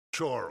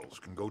Charles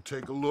can go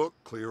take a look,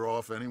 clear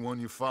off anyone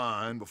you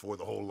find before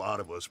the whole lot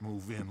of us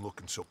move in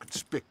looking so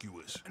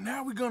conspicuous. And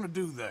how we gonna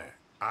do that?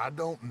 I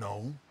don't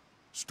know.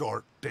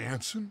 Start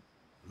dancing?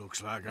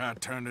 Looks like I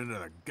turned into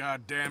the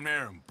goddamn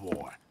errand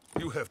boy.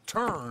 You have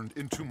turned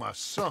into my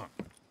son.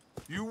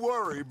 You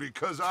worry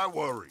because I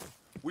worry.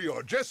 We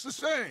are just the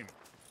same.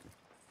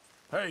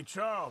 Hey,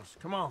 Charles,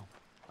 come on.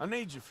 I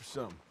need you for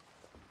something.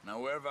 Now,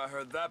 where have I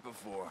heard that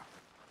before?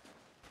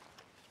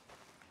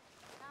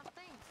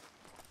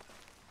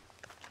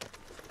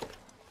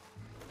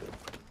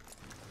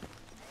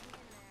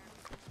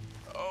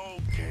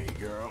 Okay,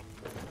 girl.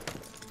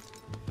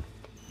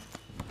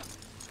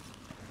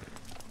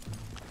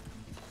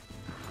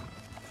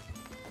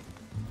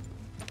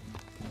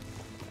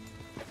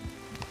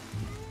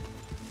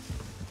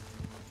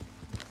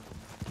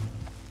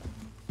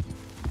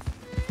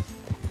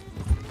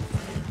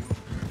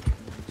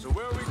 So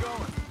where are we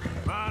going?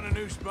 Find a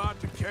new spot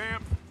to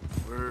camp.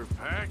 We're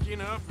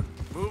packing up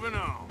and moving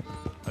on.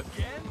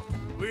 Again?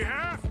 We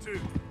have to,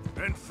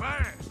 and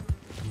fast.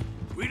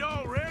 We'd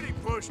already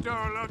pushed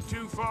our luck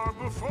too far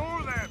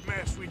before that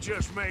mess we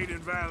just made in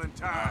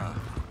Valentine.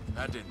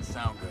 That didn't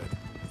sound good.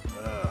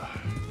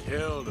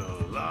 Killed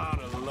a lot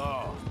of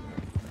law.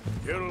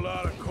 Killed a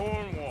lot of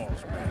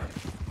Cornwall's men.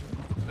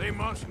 They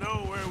must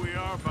know where we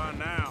are by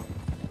now.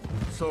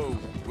 So,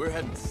 we're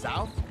heading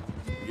south?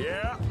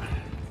 Yeah.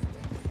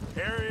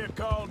 Area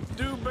called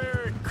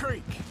Dewberry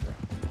Creek.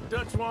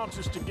 Dutch wants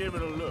us to give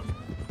it a look.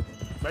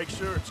 Make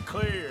sure it's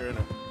clear and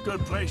a good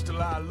place to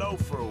lie low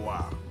for a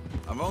while.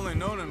 I've only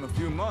known him a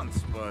few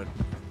months, but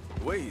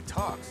the way he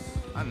talks,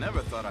 I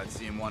never thought I'd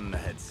see him wanting to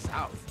head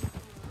south.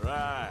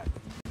 Right.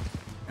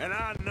 And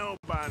I know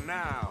by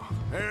now,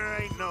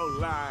 there ain't no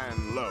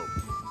lying low.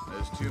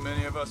 There's too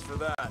many of us for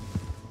that.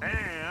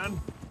 And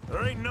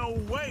there ain't no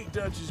way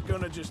Dutch is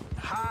gonna just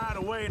hide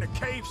away in a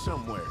cave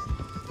somewhere.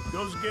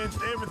 Goes against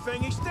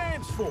everything he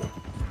stands for.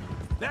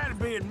 That'd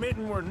be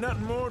admitting we're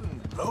nothing more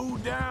than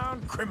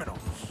low-down criminals.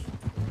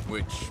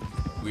 Which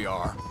we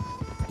are.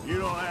 You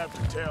don't have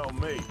to tell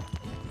me.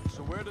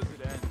 So where does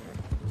it end?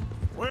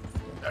 Wait,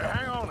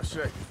 hang on a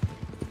second.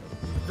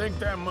 I think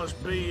that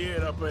must be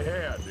it up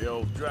ahead, the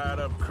old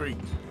dried-up creek.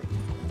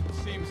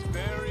 Seems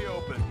very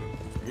open.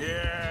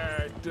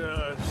 Yeah, it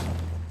does.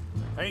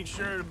 Ain't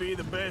sure to be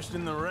the best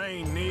in the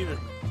rain, neither.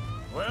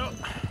 Well,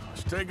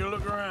 let's take a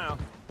look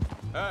around.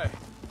 Hey,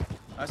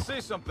 I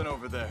see something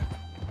over there.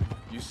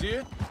 You see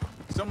it?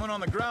 Someone on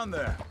the ground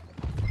there.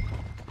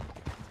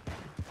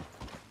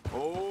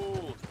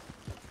 Hold.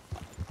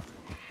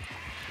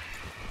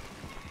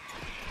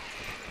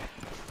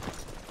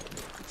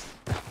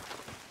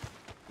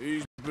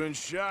 He's been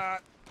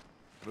shot.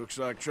 Looks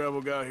like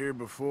trouble got here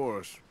before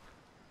us.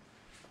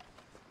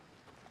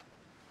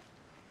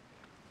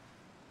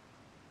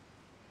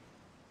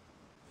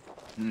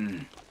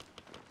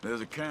 There's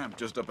a camp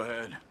just up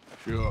ahead.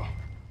 Sure.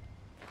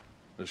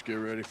 Let's get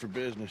ready for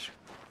business.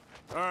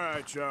 All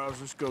right, Charles,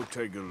 let's go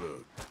take a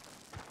look.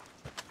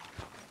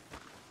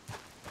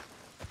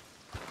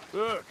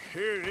 Look,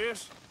 here it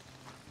is.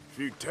 A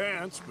few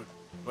tents, but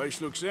the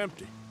place looks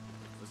empty.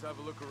 Let's have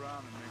a look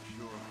around and make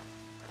sure.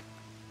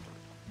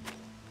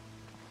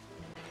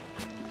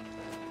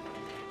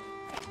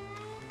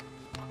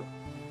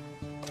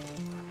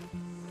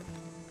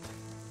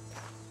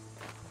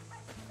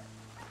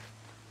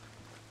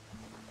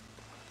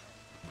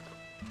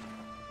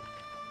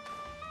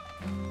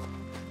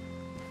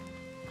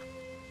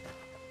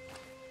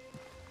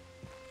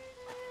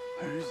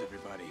 Where is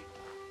everybody?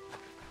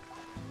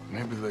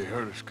 Maybe they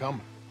heard us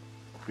coming.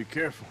 Be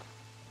careful.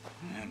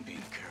 I'm being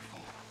careful.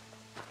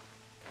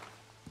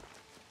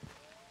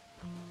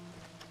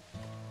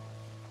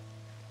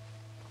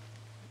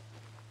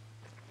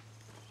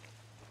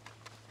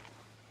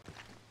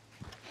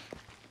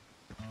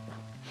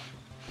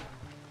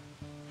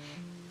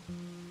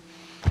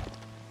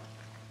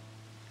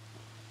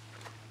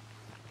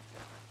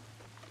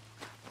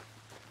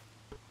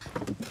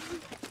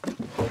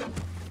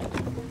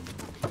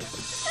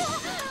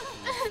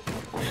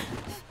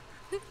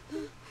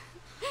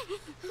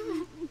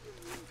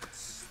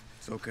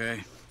 It's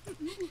okay.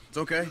 It's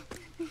okay.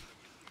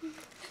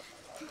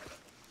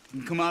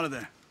 You come out of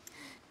there.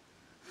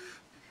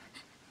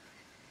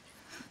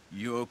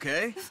 You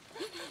okay?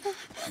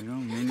 You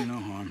don't mean you no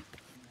harm.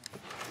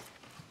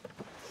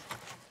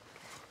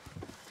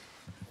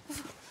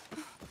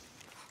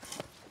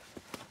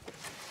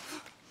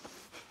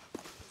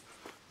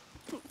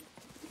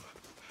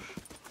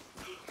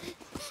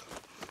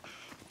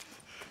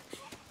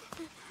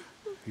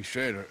 He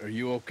said, are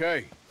you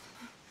okay?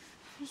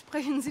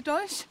 Sprechen Sie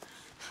Deutsch?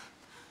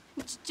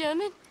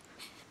 German?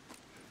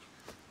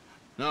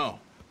 No.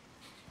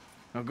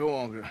 Now go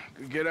on,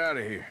 get out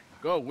of here.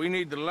 Go, we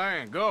need the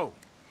land, go.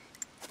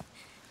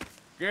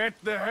 Get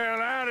the hell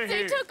out of They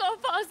here. took our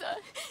father.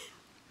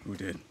 Who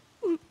did?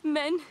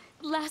 Men,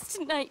 last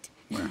night.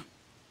 Where?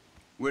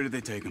 Where did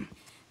they take him?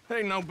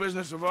 Ain't no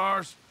business of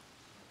ours.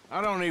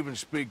 I don't even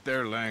speak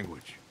their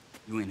language.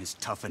 You ain't as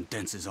tough and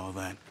dense as all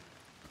that.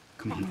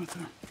 Come on,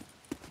 Arthur.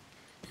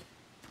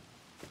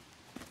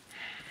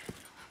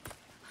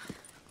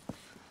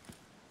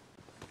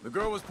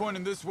 girl was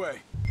pointing this way.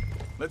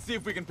 Let's see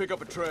if we can pick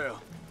up a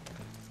trail.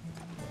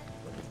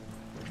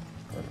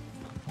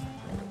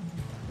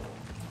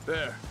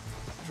 There.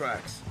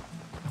 Tracks.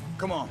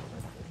 Come on.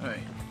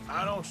 Hey,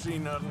 I don't see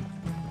nothing.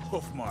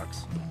 hoof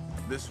marks.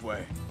 This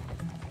way.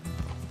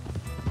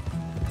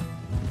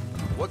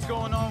 What's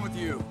going on with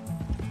you?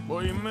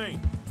 What do you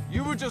mean?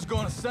 You were just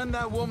gonna send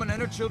that woman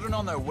and her children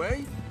on their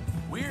way?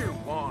 We're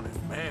wanted,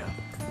 man.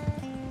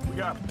 We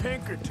got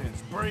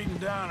Pinkertons breathing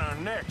down our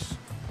necks.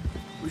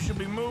 We should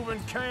be moving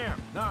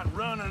camp, not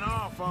running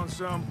off on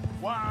some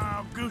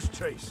wild goose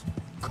chase.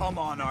 Come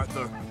on,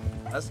 Arthur.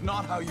 That's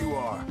not how you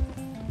are.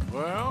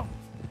 Well,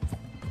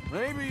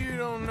 maybe you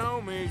don't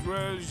know me as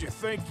well as you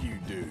think you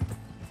do.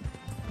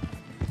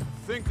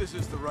 Think this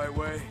is the right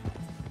way?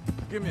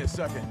 Give me a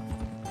second.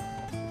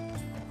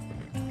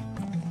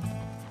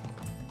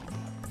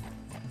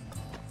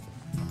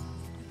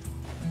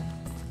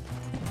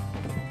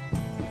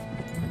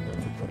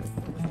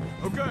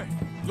 Okay,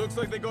 looks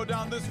like they go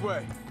down this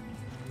way.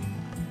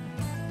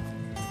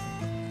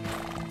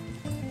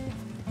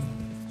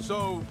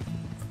 So,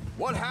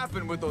 what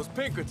happened with those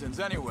Pinkertons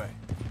anyway?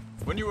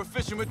 When you were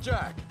fishing with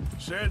Jack?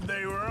 Said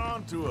they were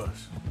on to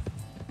us.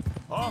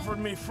 Offered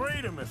me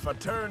freedom if I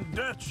turned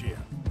Dutch in.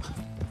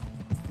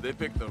 They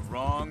picked the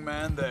wrong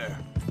man there.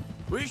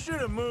 We should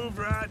have moved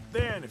right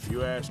then, if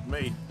you asked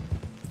me.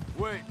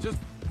 Wait, just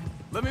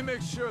let me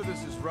make sure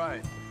this is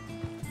right.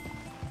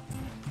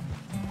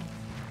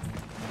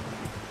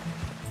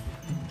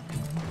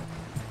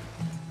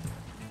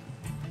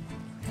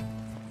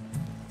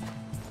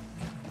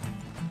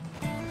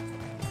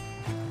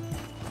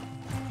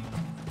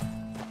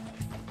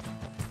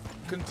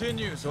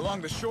 Continues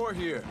along the shore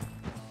here.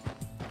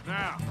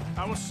 Now,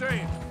 I was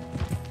saying,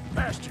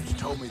 bastards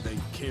told me they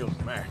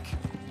killed Mac.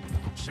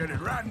 Said it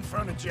right in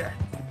front of Jack.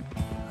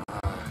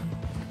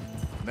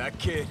 That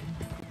kid,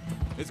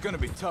 it's gonna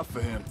be tough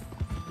for him.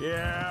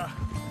 Yeah,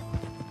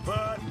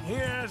 but he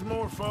has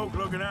more folk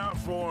looking out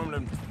for him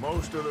than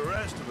most of the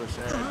rest of us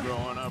had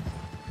growing up.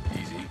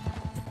 Easy.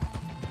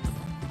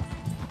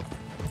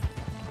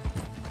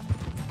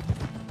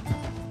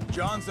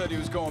 John said he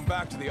was going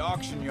back to the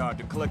auction yard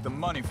to collect the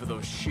money for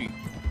those sheep.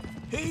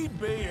 He'd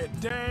be a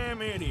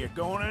damn idiot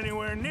going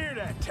anywhere near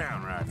that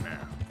town right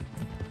now.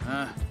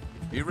 Huh?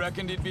 He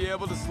reckoned he'd be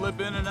able to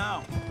slip in and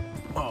out.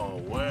 Oh,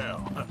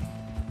 well.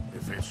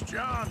 If it's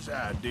John's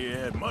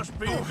idea, it must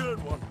be a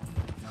good one.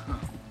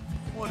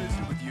 What is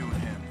it with you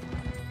and him?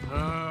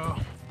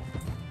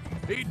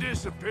 He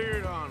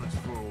disappeared on us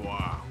for a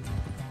while.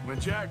 When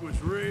Jack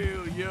was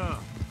real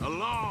young. A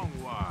long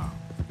while.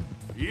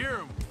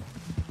 Year.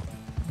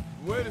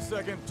 Wait a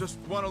second, just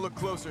want to look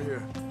closer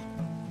here.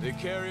 They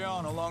carry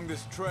on along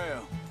this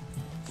trail.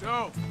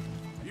 So,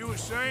 you was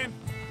saying?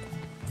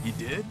 He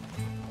did?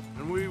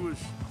 And we was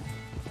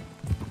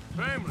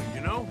family,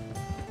 you know?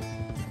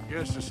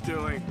 Guess I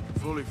still ain't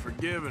fully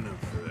forgiven him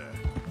for that.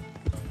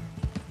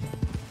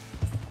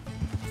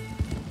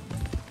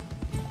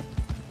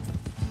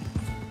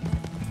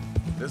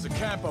 There's a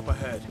camp up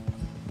ahead.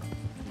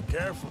 Be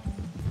careful.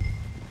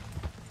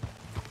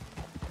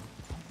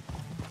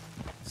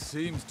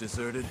 Seems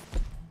deserted.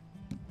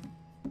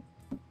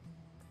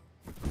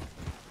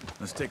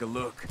 Let's take a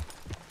look.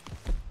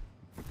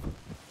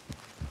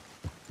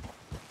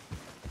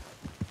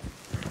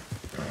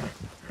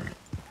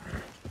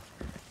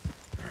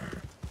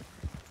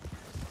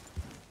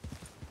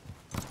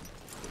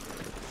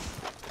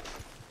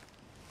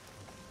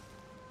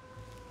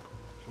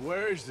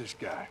 Where is this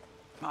guy?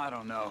 I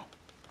don't know.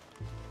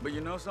 But you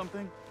know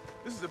something?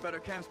 This is a better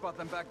camp spot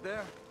than back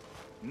there.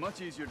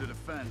 Much easier to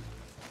defend.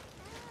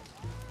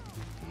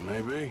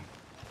 Maybe.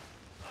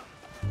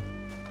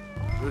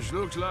 This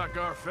looks like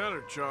our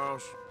feller,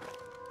 Charles.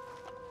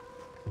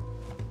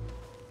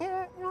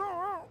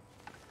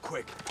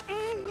 Quick,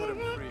 put him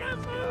free.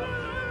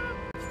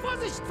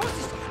 Vorsicht,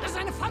 Vorsicht! Das ist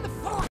eine Falle!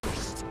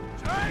 Vorsicht!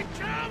 Take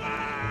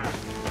cover!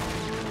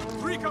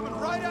 Three coming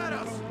right at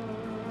us!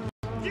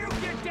 You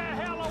get the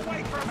hell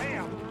away from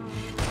him!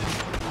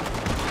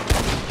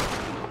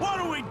 What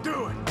are we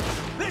doing?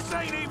 This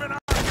ain't even our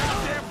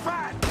goddamn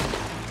fight!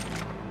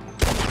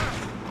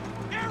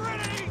 Get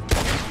ready!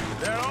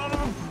 They're all of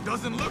them?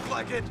 Doesn't look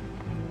like it.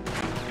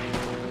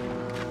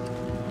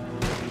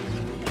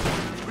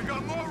 We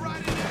got more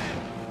riding in.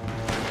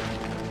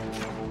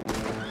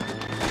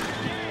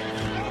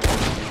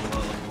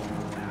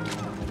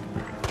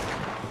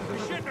 The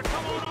shit to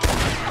come on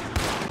over!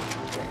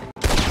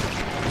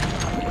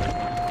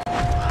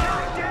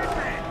 You're a dead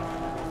man!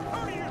 Who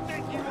do you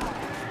think you are?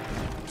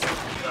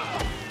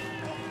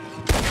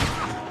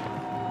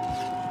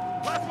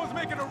 Last one's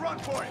making a run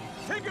for it.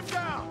 Take him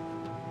down.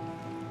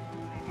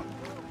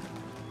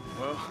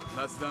 Well,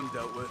 that's them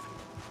dealt with.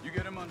 You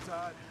get him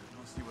untied, and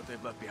I'll see what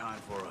they've left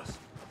behind for us.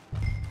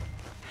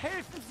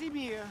 Helfen Sie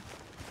mir!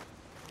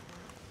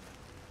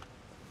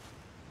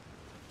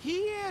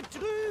 Hier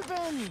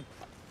drüben!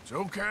 It's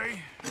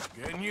okay.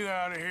 Getting you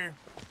out of here.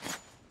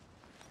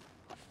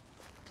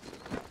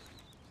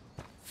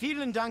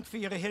 Vielen Dank für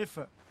Ihre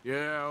Hilfe.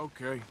 Yeah,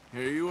 okay.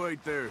 Here, you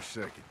wait there a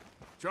second.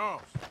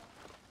 Charles,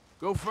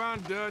 go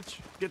find Dutch,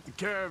 get the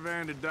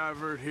caravan to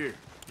divert here.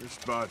 This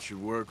spot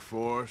should work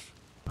for us.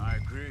 I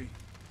agree.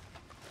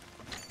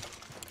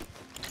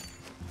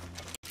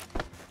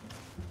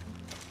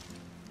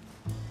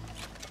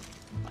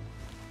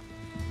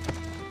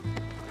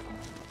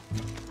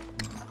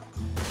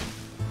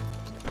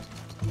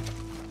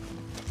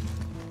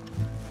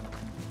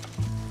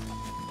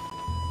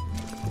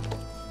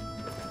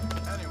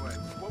 Anyway,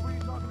 what were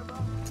you talking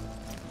about?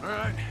 All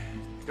right,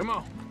 come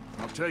on.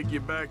 I'll take you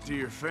back to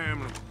your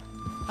family.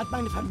 Hat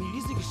meine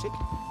Familie sie geschickt?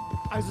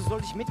 Also soll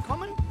ich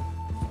mitkommen?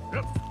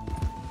 Yep.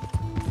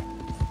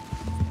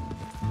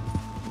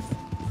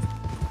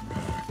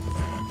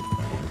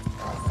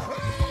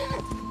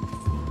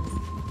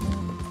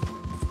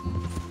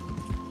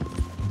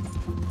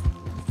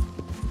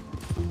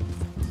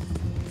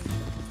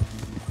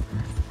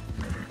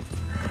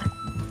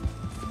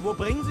 Wo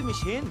bringen Sie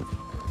mich hin?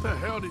 What the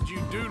hell did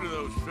you do to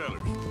those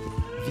fellas?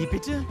 Wie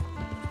bitte?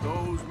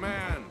 Those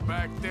men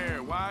back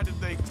there, why did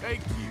they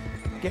take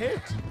you?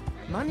 Geld?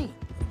 Money.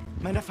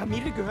 Meiner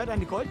Familie gehört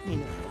eine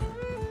Goldmine.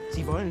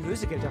 Sie wollen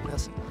Lösegeld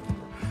erpressen.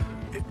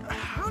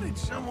 How did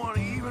someone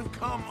even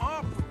come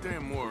up with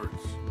them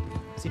words?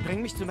 Sie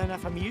bringen mich zu meiner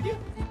Familie?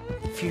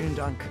 Vielen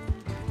Dank.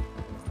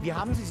 Wie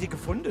haben Sie sie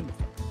gefunden?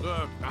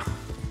 Look,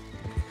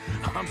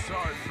 I'm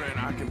sorry, friend.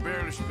 I can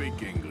barely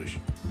speak English.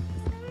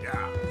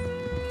 Yeah.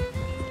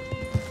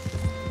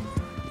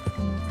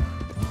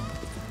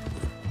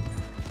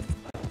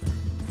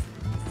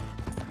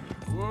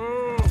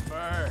 Whoa,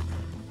 back.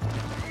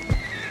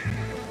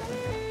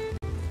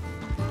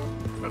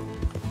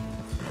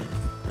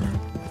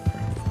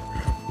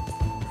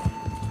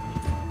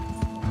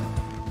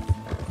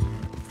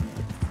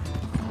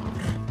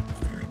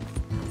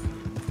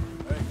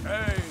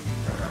 Hey, hey.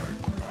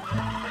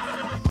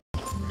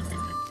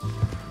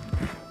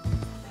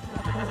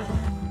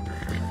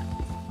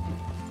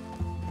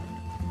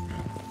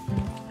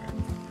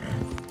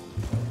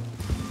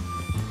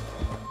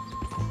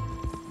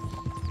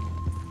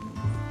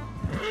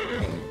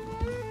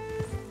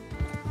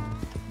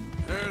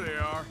 There they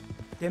are.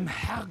 Dem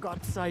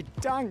Herrgott sei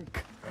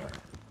Dank.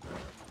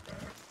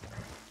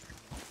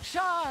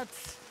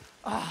 Schatz!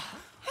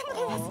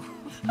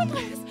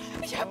 Andreas,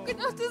 ich hab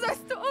gedacht, du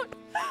seist tot.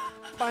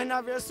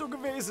 Beinahe wärst du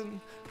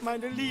gewesen.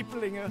 Meine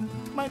Lieblinge.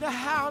 Meine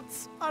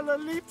Herz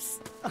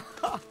allerliebsten.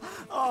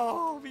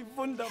 Oh, wie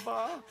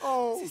wunderbar.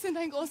 Oh, Sie sind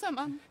ein großer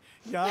Mann.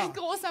 ja. Ein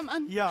großer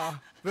Mann. Ja,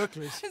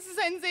 wirklich. Es ist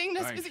ein Segen,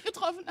 dass wir Thanks. Sie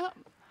getroffen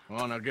haben.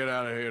 Come on, now get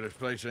out of here. This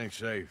place ain't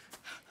safe.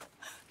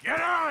 Get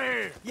out of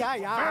here! Ja,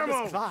 ja, alles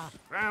Vamos! klar.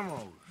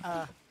 Vamos!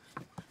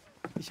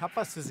 Ich hab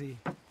was für Sie.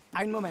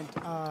 Einen Moment.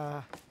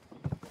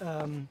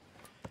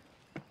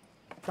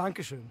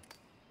 Dankeschön.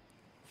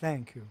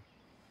 Thank you.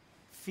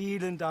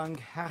 Vielen Dank,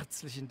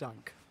 herzlichen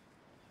Dank.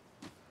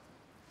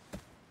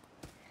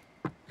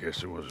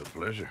 Guess it was a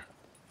pleasure.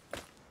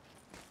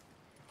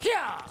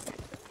 Ja!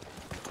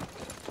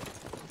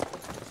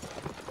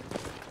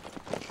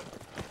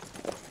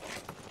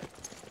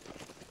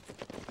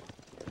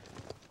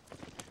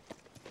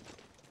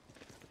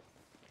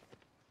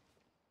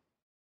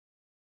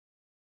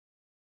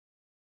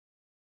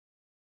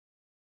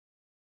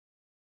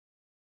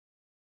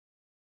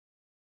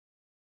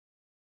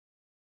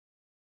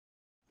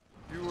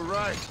 You were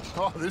right.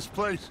 Oh, this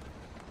place.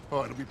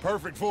 Oh, it'll be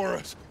perfect for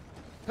us.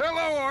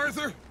 Hello,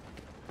 Arthur.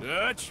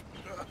 Dutch?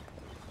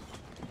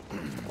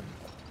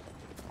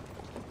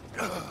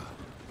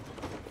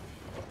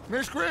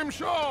 Miss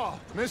Grimshaw,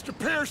 Mr.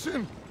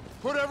 Pearson,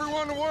 put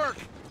everyone to work.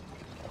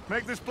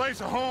 Make this place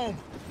a home.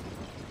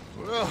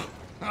 Well,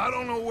 I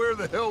don't know where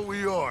the hell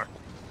we are,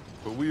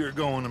 but we are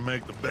going to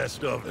make the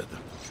best of it.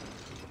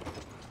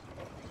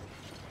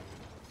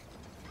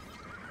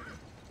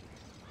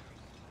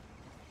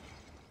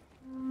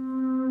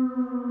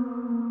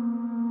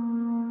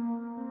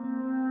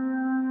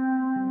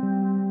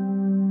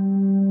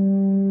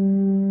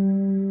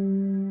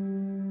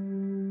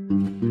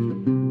 Thank you.